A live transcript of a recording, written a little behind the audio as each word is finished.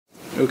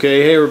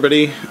Okay, hey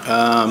everybody.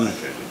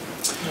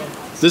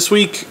 This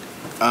week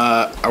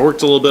I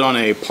worked a little bit on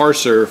a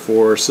parser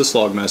for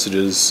Syslog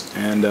messages,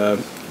 and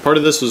part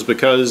of this was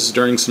because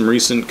during some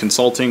recent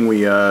consulting we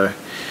did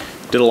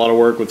a lot of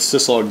work with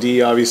Syslog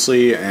D,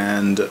 obviously,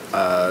 and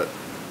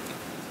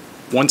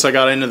once I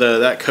got into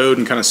that code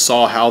and kind of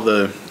saw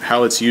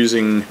how it's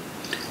using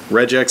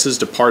regexes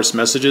to parse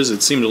messages,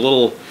 it seemed a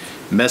little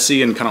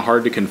messy and kind of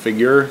hard to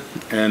configure.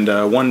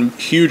 And one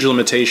huge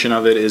limitation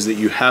of it is that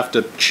you have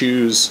to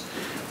choose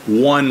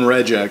one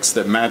regex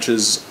that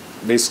matches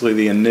basically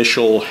the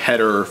initial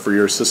header for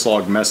your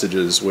Syslog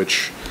messages,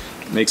 which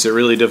makes it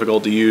really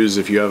difficult to use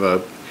if you have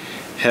a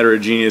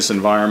heterogeneous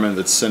environment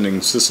that's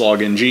sending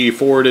Syslog NG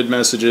forwarded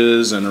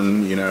messages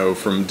and, you know,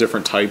 from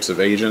different types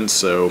of agents.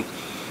 So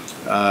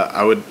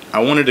I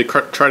wanted to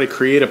try to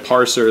create a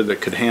parser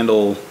that could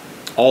handle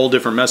all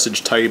different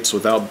message types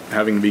without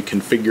having to be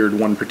configured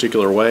one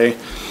particular way,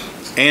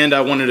 and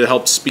I wanted to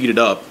help speed it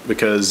up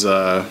because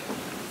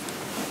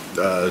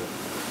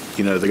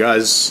you know, the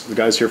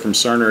guys here from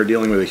CERN are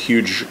dealing with a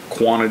huge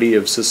quantity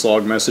of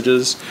Syslog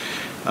messages.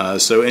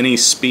 So any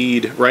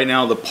speed, right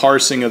now the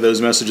parsing of those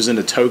messages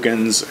into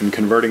tokens and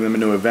converting them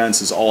into events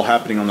is all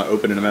happening on the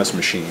OpenNMS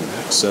machine.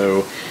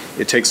 So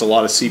it takes a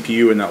lot of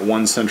CPU in that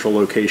one central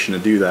location to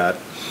do that.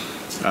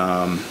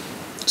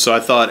 So I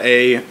thought,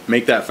 A,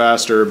 make that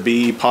faster,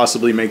 B,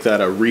 possibly make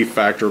that a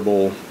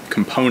refactorable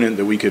component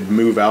that we could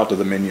move out to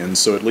the minions,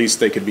 so at least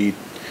they could be,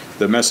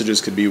 the messages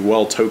could be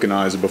well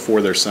tokenized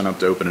before they're sent up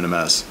to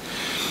OpenNMS.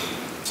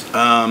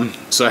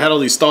 So I had all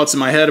these thoughts in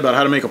my head about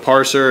how to make a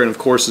parser, and of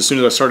course as soon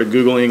as I started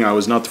Googling, I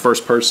was not the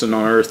first person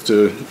on earth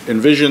to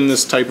envision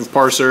this type of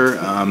parser.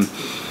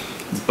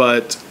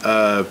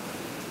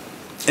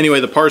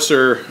 Anyway, the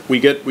parser, we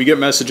get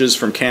messages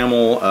from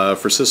Camel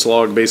for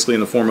Syslog basically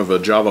in the form of a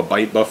Java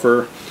byte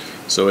buffer.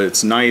 So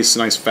it's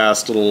nice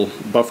fast little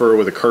buffer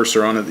with a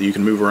cursor on it that you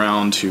can move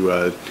around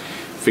to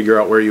figure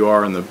out where you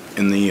are in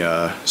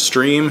the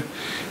stream.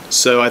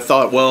 So I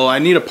thought, well, I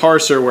need a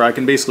parser where I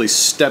can basically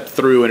step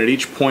through and at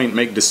each point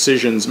make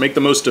decisions, make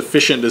the most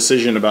efficient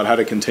decision about how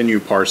to continue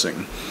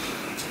parsing.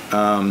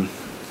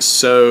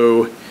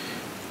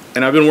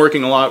 And I've been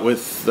working a lot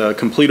with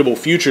completable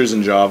futures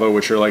in Java,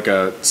 which are like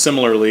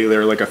similarly,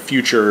 they're like a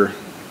future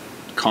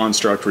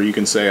construct where you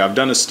can say, I've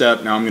done a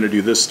step, now I'm going to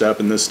do this step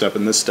and this step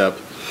and this step.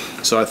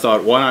 So I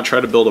thought, why not try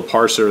to build a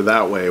parser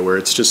that way, where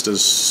it's just a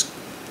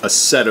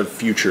set of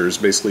futures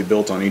basically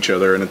built on each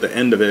other, and at the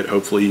end of it,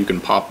 hopefully you can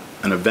pop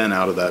an event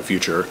out of that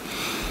future.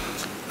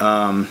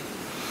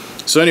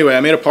 So anyway,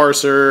 I made a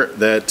parser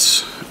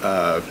that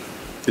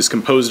is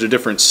composed of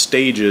different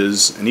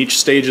stages, and each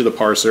stage of the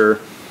parser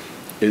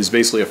is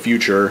basically a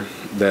future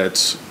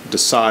that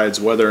decides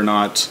whether or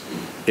not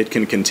it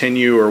can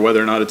continue or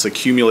whether or not it's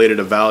accumulated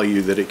a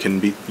value that it can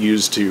be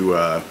used to,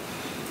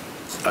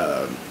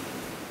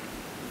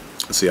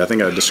 let's see, I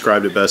think I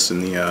described it best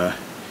in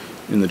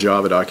the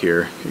Java doc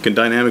here. It can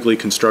dynamically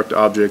construct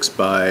objects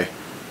by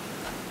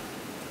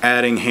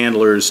adding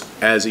handlers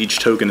as each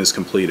token is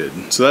completed.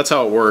 So that's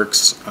how it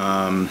works.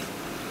 And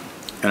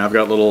I've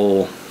got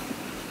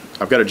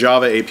a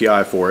Java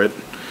API for it.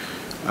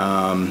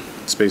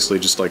 It's basically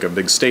just like a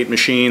big state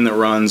machine that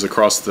runs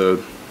across the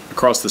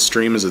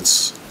stream as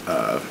it's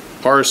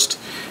parsed.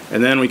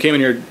 And then we came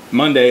in here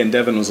Monday and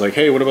Devin was like,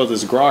 hey, what about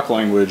this Grok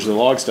language the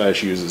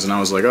Logstash uses? And I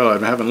was like, oh,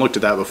 I haven't looked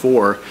at that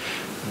before.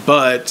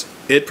 But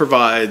it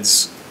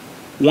provides,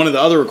 one of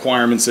the other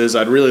requirements is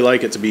I'd really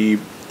like it to be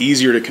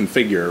easier to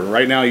configure.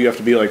 Right now you have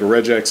to be like a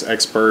regex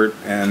expert,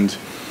 and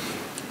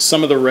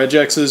some of the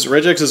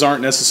regexes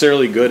aren't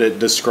necessarily good at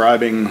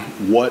describing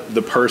what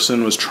the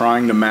person was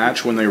trying to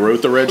match when they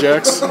wrote the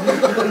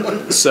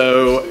regex.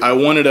 So I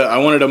wanted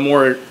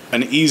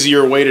an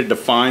easier way to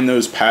define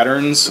those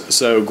patterns.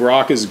 So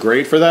Grok is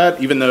great for that,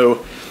 even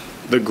though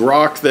the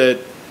Grok that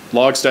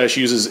Logstash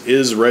uses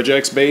is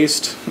regex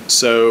based.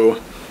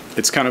 So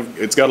it's got a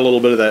little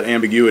bit of that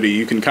ambiguity.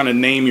 You can kind of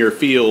name your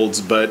fields,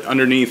 but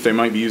underneath they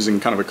might be using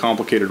kind of a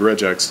complicated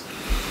regex.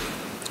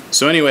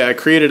 So anyway, I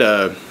created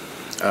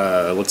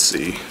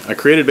I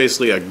created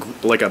basically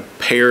like a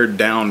pared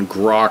down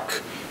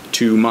Grok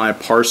to my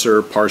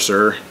parser.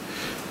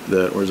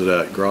 Where's it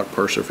at? Grok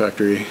parser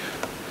factory.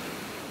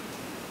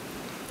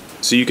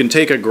 So you can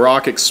take a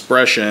Grok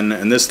expression,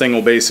 and this thing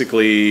will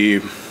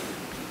basically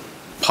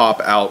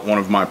pop out one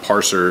of my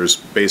parsers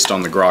based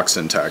on the Grok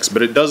syntax.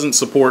 But it doesn't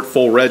support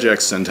full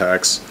regex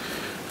syntax.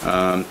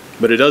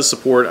 But it does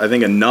support, I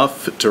think,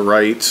 enough to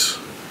write,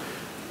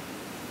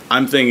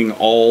 I'm thinking,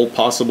 all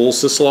possible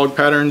Syslog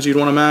patterns you'd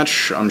want to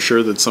match. I'm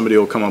sure that somebody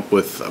will come up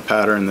with a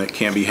pattern that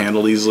can't be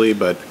handled easily,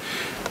 but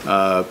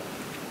my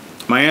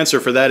answer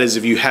for that is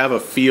if you have a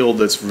field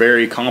that's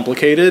very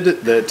complicated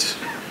that,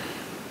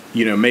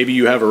 you know, maybe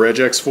you have a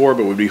regex for,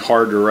 but would be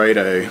hard to write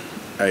a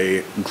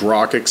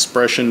Grok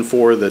expression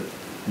for that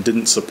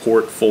didn't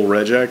support full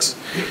regex.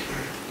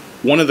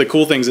 One of the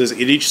cool things is at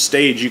each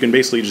stage you can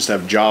basically just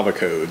have Java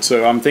code.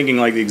 So I'm thinking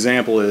like the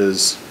example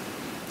is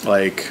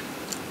like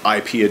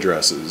IP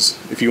addresses.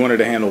 If you wanted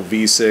to handle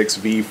v6,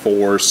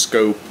 v4,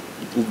 scope,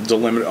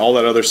 delimit, all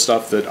that other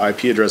stuff that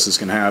IP addresses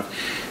can have.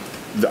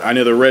 I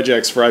know the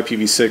regex for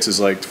IPv6 is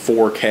like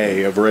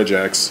 4K of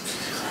regex,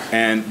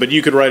 but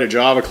you could write a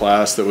Java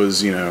class that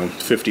was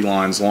 50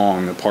 lines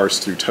long that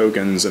parsed through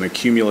tokens and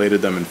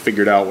accumulated them and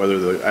figured out whether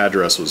the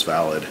address was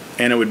valid,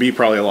 and it would be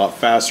probably a lot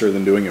faster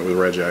than doing it with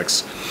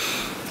regex.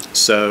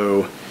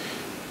 So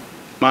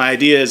my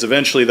idea is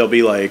eventually they'll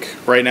be like,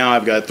 right now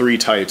I've got 3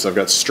 types. I've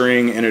got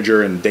string,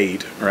 integer, and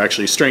date, or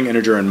actually string,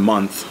 integer, and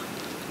month.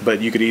 But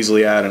you could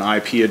easily add an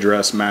IP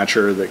address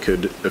matcher that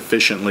could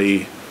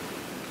efficiently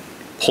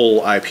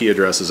pull IP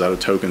addresses out of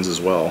tokens as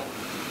well.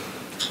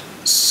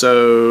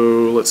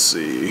 So let's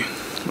see.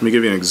 Let me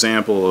give you an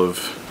example of,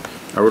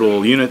 I wrote a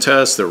little unit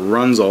test that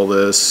runs all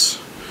this.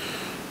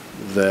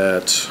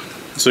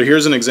 So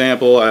here's an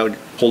example. I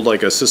pulled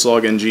like a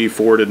syslog ng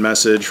forwarded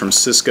message from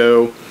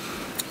Cisco.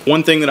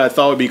 One thing that I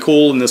thought would be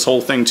cool in this whole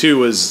thing too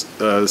was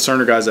the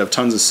Cerner guys have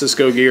tons of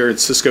Cisco gear, and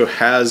Cisco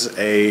has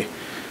an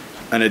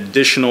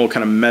additional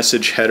kind of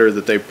message header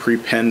that they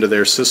prepend to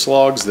their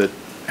syslogs that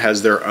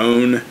has their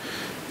own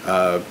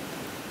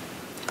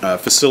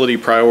facility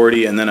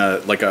priority, and then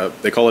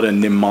they call it a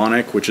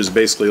mnemonic, which is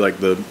basically like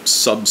the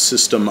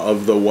subsystem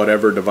of the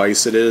whatever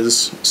device it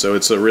is. So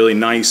it's a really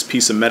nice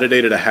piece of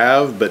metadata to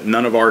have, but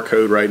none of our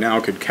code right now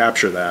could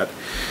capture that.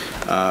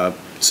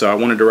 So I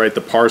wanted to write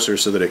the parser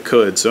so that it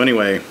could. So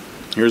anyway,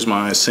 here's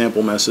my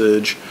sample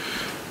message.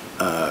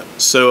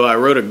 So I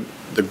wrote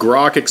the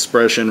Grok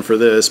expression for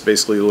this.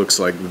 Basically looks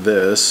like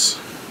this.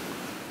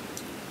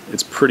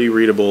 It's pretty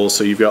readable.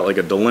 So you've got like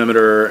a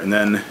delimiter, and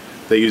then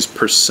they use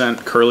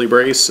 % curly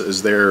brace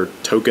as their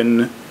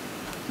token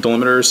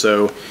delimiter.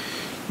 So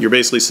you're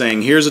basically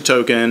saying, here's a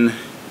token,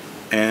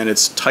 and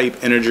it's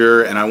type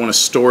integer, and I want to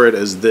store it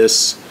as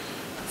this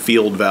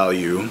field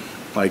value,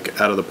 like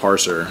out of the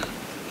parser.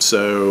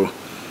 So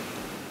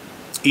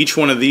each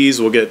one of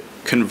these will get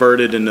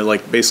converted into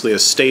like basically a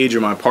stage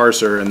of my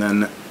parser, and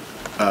then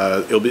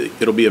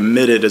it'll be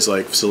emitted as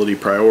like facility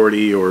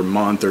priority or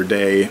month or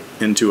day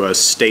into a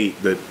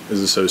state that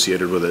is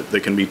associated with it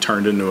that can be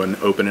turned into an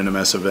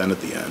OpenNMS event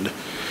at the end.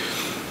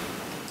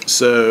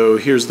 So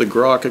here's the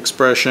Grok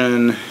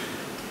expression.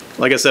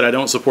 Like I said, I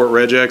don't support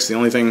regex. The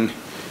only thing,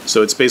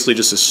 so it's basically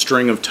just a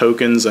string of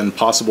tokens and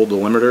possible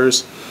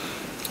delimiters.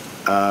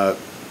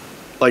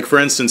 Like for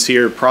instance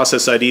here,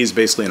 process ID is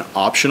basically an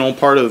optional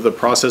part of the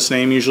process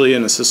name usually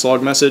in a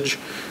syslog message.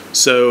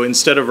 So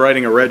instead of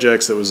writing a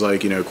regex that was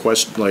like,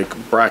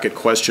 like bracket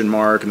question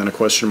mark and then a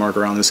question mark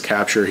around this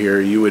capture here,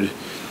 you would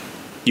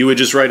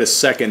just write a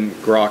second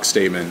Grok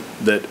statement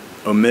that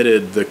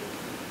omitted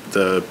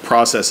the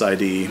process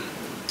ID,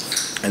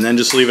 and then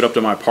just leave it up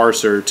to my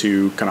parser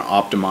to kind of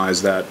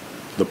optimize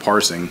the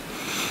parsing.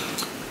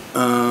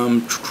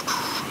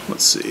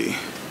 Let's see.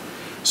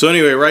 So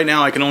anyway, right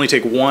now I can only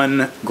take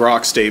one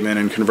Grok statement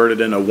and convert it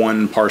into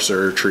one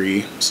parser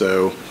tree.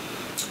 So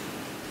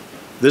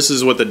this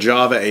is what the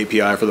Java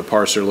API for the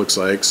parser looks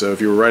like. So if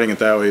you were writing it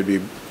that way, it'd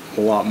be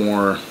a lot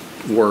more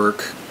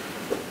work.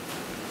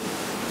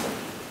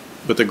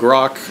 But the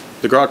Grok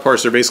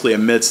parser basically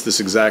emits this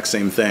exact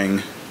same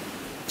thing.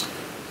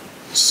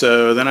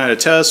 So then I had a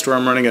test where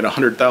I'm running it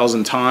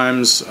 100,000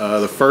 times.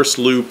 The first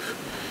loop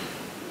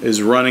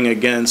is running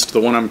against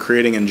the one I'm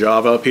creating in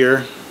Java up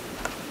here.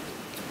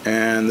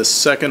 And the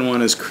second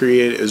one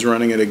is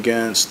running it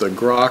against the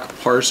Grok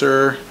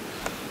parser.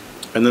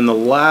 And then the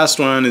last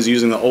one is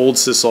using the old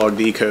syslog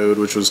decode,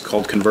 which was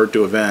called convert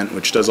to event,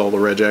 which does all the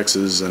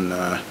regexes, and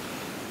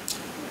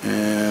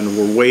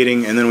we're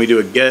waiting, and then we do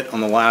a get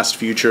on the last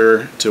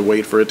future to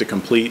wait for it to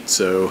complete.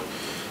 So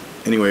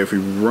anyway, if we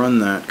run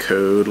that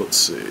code, let's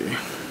see.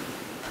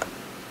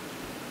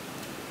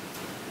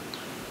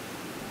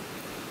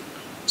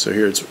 So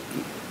here it's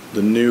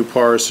the new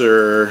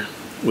parser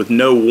with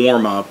no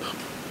warm-up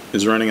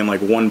is running in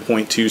like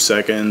 1.2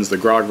 seconds. The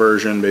Grok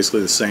version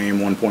basically the same,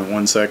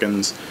 1.1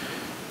 seconds.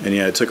 And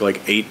yeah, it took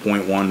like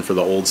 8.1 for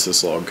the old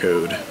syslog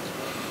code.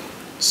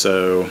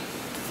 So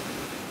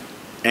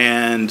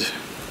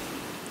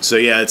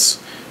yeah,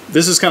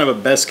 this is kind of a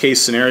best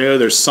case scenario.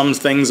 There's some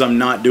things I'm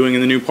not doing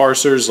in the new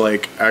parsers,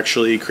 like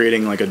actually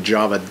creating like a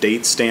Java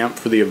date stamp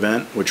for the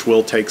event, which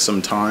will take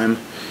some time.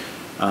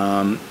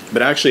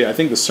 But actually, I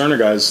think the Cerner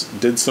guys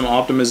did some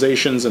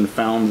optimizations and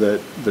found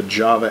that the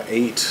Java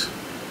 8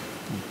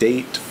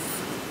 date,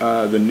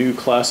 the new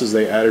classes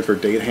they added for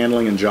date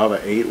handling in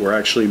Java 8 were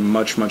actually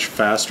much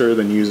faster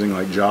than using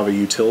like Java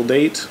util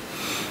date.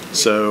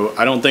 So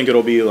I don't think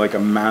it'll be like a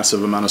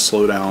massive amount of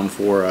slowdown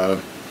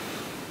for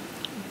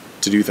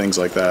to do things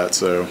like that.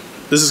 So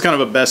this is kind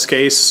of a best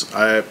case,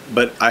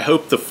 but I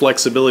hope the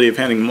flexibility of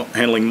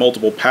handling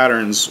multiple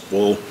patterns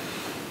will,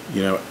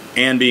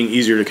 and being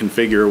easier to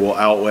configure will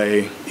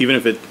outweigh, even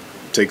if it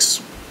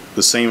takes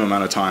the same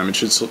amount of time,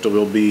 it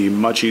will be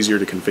much easier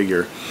to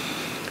configure.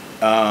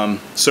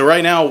 So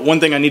right now, one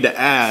thing I need to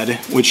add,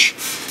 which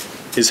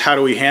is how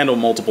do we handle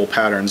multiple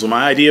patterns? Well,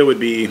 my idea would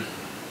be,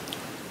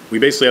 we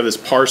basically have this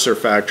parser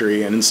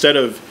factory, and instead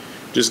of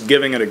just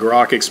giving it a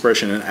Grok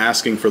expression and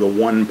asking for the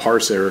one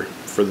parser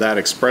for that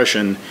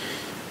expression,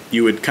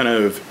 you would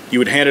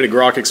hand it a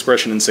Grok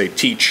expression and say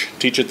teach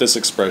it this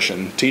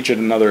expression, teach it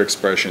another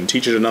expression,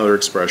 teach it another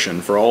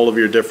expression for all of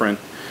your different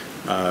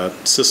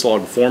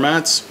Syslog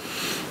formats.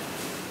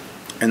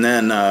 And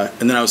then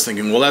I was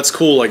thinking, well, that's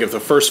cool. Like if the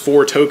first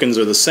 4 tokens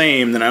are the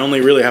same, then I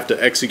only really have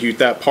to execute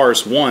that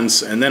parse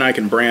once, and then I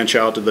can branch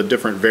out to the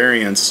different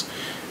variants.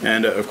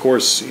 And of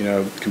course, you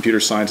know, computer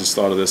scientists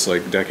thought of this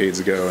like decades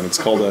ago, and it's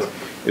called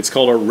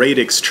a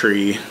radix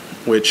tree,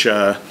 which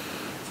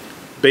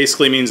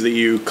basically means that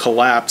you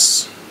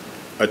collapse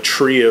a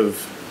tree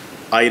of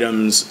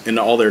items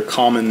into all their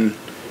common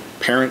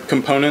parent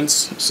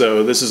components.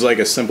 So this is like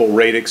a simple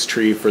radix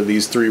tree for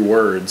these 3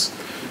 words.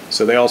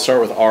 So they all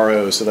start with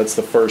RO, so that's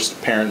the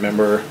first parent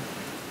member,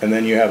 and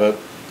then you have a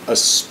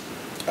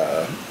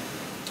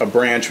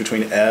branch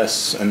between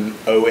S and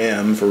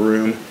OM for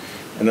room,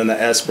 and then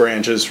the S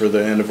branches for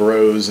the end of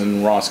rows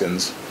and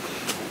Roskins.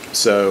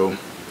 So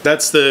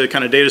that's the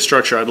kind of data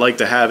structure I'd like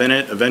to have in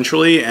it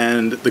eventually,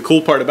 and the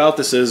cool part about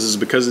this is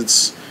because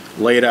it's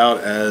laid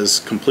out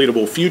as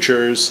completable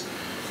futures,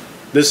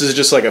 this is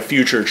just like a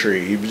future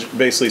tree. You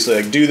basically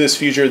say, like, do this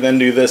future, then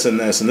do this, and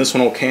this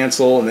one will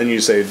cancel, and then you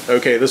say,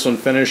 okay, this one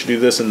finished, do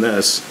this and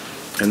this,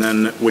 and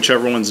then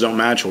whichever ones don't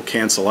match will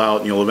cancel out,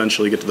 and you'll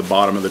eventually get to the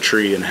bottom of the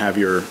tree and have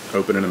your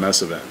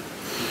OpenNMS event.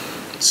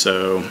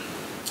 So,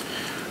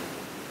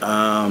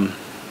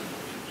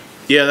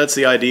 yeah, that's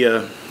the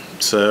idea.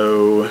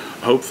 So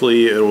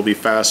hopefully it will be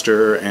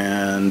faster,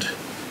 and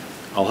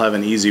I'll have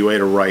an easy way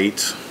to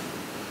write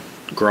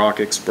Grok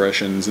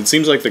expressions. It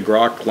seems like the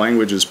Grok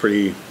language is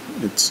pretty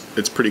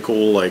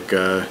cool. Like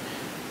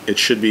it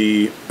should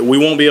be, we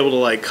won't be able to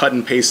like cut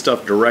and paste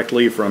stuff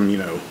directly from, you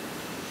know,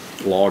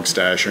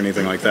 Logstash or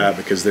anything like that,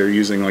 because they're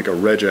using like a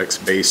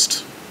regex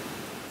based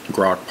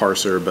Grok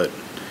parser, but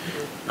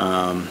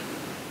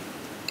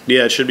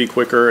yeah, it should be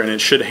quicker, and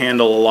it should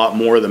handle a lot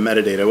more of the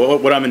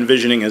metadata. What I'm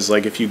envisioning is,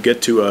 like, if you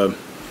get to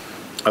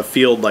a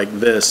field like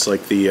this,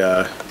 like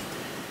the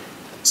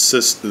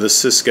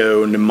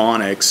Cisco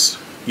mnemonics,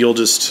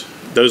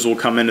 those will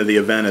come into the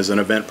event as an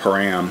event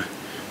param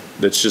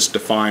that's just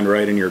defined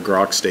right in your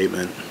Grok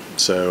statement.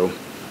 So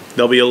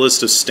there'll be a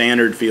list of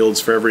standard fields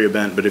for every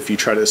event, but if you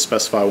try to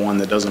specify one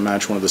that doesn't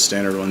match one of the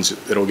standard ones,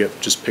 it'll get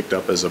just picked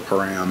up as a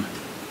param.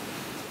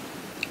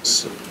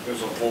 So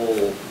there's a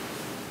whole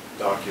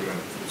document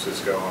from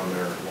Cisco on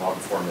their log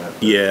format.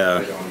 Yeah.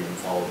 They don't even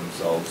follow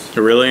themselves.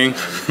 Really?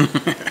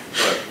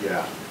 But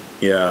yeah.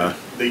 Yeah.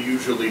 They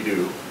usually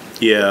do.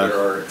 Yeah. There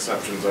are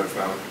exceptions I've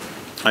found.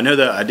 I know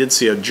that I did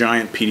see a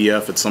giant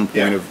PDF at some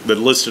point that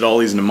listed all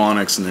these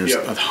mnemonics, and there's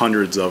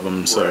hundreds of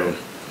them. So right.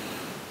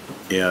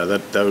 Yeah,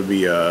 that would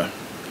be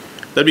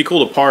that'd be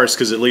cool to parse,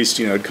 because at least,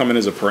 you know, it'd come in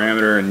as a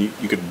parameter, and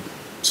you could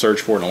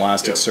search for it in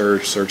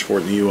Elasticsearch, search for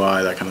it in the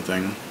UI, that kind of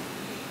thing.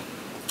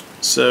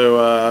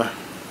 So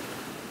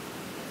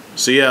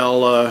yeah,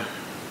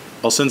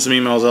 I'll send some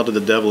emails out to the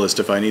dev list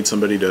if I need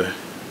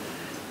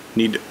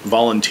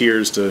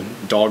volunteers to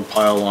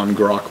dogpile on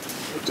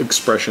Grok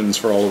expressions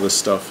for all of this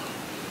stuff.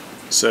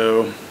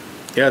 So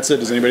yeah, that's it.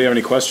 Does anybody have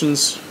any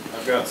questions?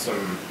 I've got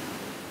some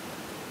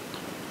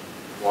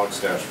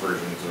Logstash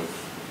versions of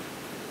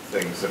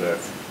things that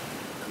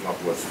I've come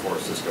up with for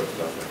Cisco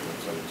stuff. I can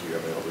send it to you. I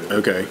mean,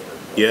 I'll be okay.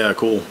 Yeah,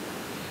 cool.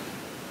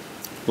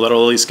 Well,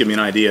 that'll at least give me an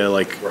idea.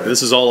 Like,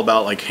 this is all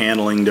about like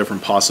handling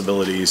different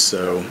possibilities.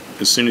 So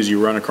as soon as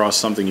you run across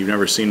something you've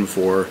never seen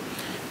before,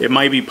 it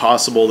might be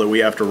possible that we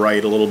have to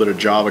write a little bit of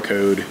Java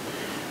code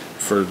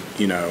for,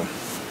 you know,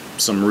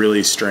 some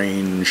really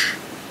strange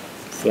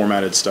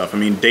formatted stuff. I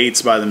mean,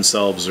 dates by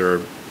themselves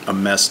are a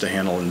mess to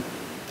handle in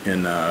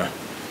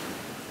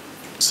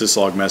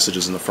Syslog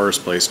messages in the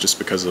first place, just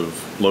because of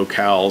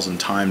locales and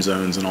time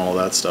zones and all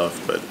that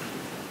stuff. But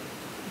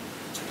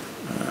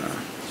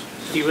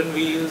even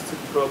we use the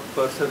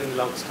Grok-based in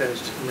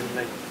Logstash, I mean,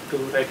 like, to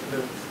write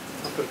the,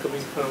 after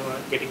coming from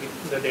getting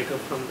the data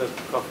from the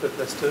Kafka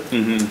cluster,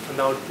 and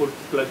the output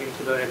plug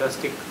into the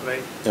Elastic,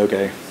 right?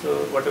 Okay. So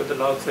whatever the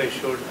logs I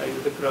showed, I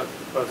use the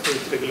Grok-based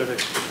with regular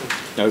expression.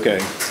 Okay.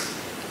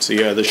 So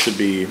yeah, this should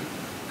be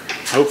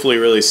hopefully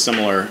really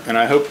similar, and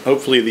I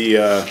hopefully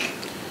the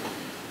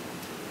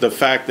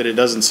fact that it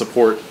doesn't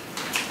support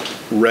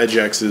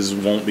regexes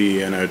won't be,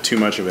 you know, too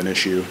much of an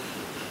issue.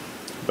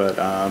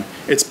 But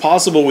it's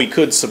possible we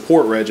could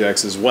support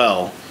regex as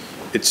well.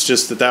 It's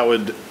just that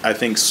would, I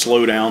think,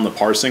 slow down the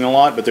parsing a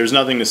lot, but there's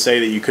nothing to say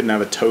that you couldn't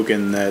have a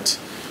token that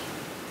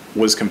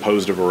was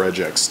composed of a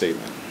regex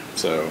statement.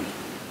 So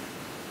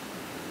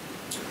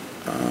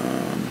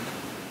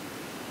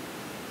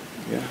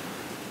yeah.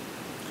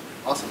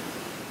 Awesome.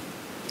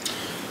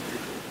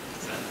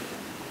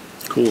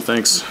 Cool,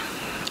 thanks.